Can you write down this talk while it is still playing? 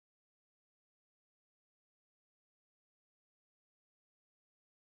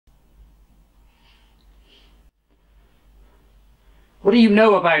What do you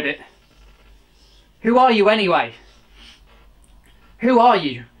know about it? Who are you anyway? Who are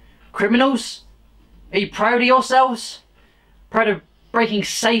you? Criminals? Are you proud of yourselves? Proud of breaking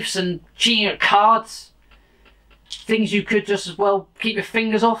safes and cheating at cards? Things you could just as well keep your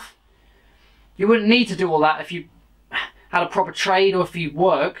fingers off? You wouldn't need to do all that if you had a proper trade or if you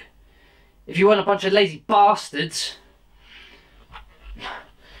work. If you weren't a bunch of lazy bastards.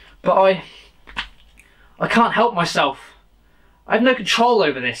 But I can't help myself. I have no control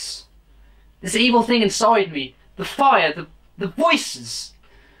over this. This evil thing inside me, the fire, the voices,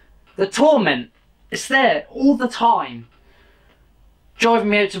 the torment, it's there all the time. Driving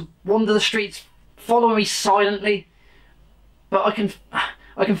me out to wander the streets, following me silently. But I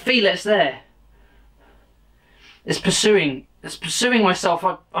can feel it, it's there. It's pursuing myself.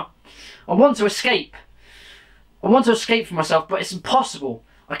 I want to escape. I want to escape from myself, but it's impossible.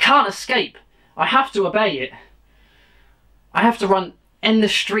 I can't escape. I have to obey it. I have to run in the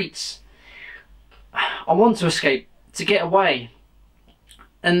streets. I want to escape, to get away.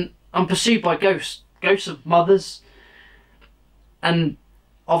 And I'm pursued by ghosts. Ghosts of mothers. And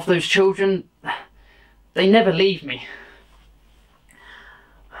of those children. They never leave me.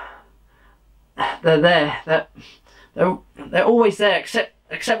 They're there. They're always there,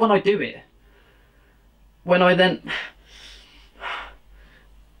 except when I do it. When I then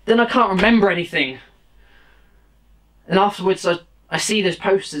I can't remember anything. And afterwards I see those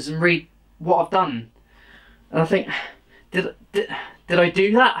posters and read what I've done. And I think, did I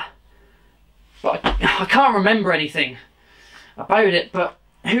do that? But I can't remember anything about it, but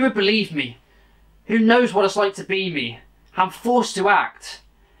who would believe me? Who knows what it's like to be me? How I'm forced to act.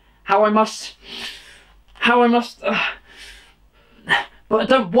 How I must, but I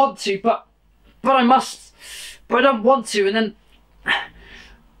don't want to, but I must, but I don't want to, and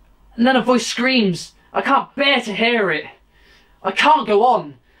then a voice screams, I can't bear to hear it. I can't go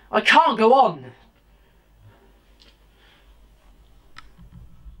on. I can't go on.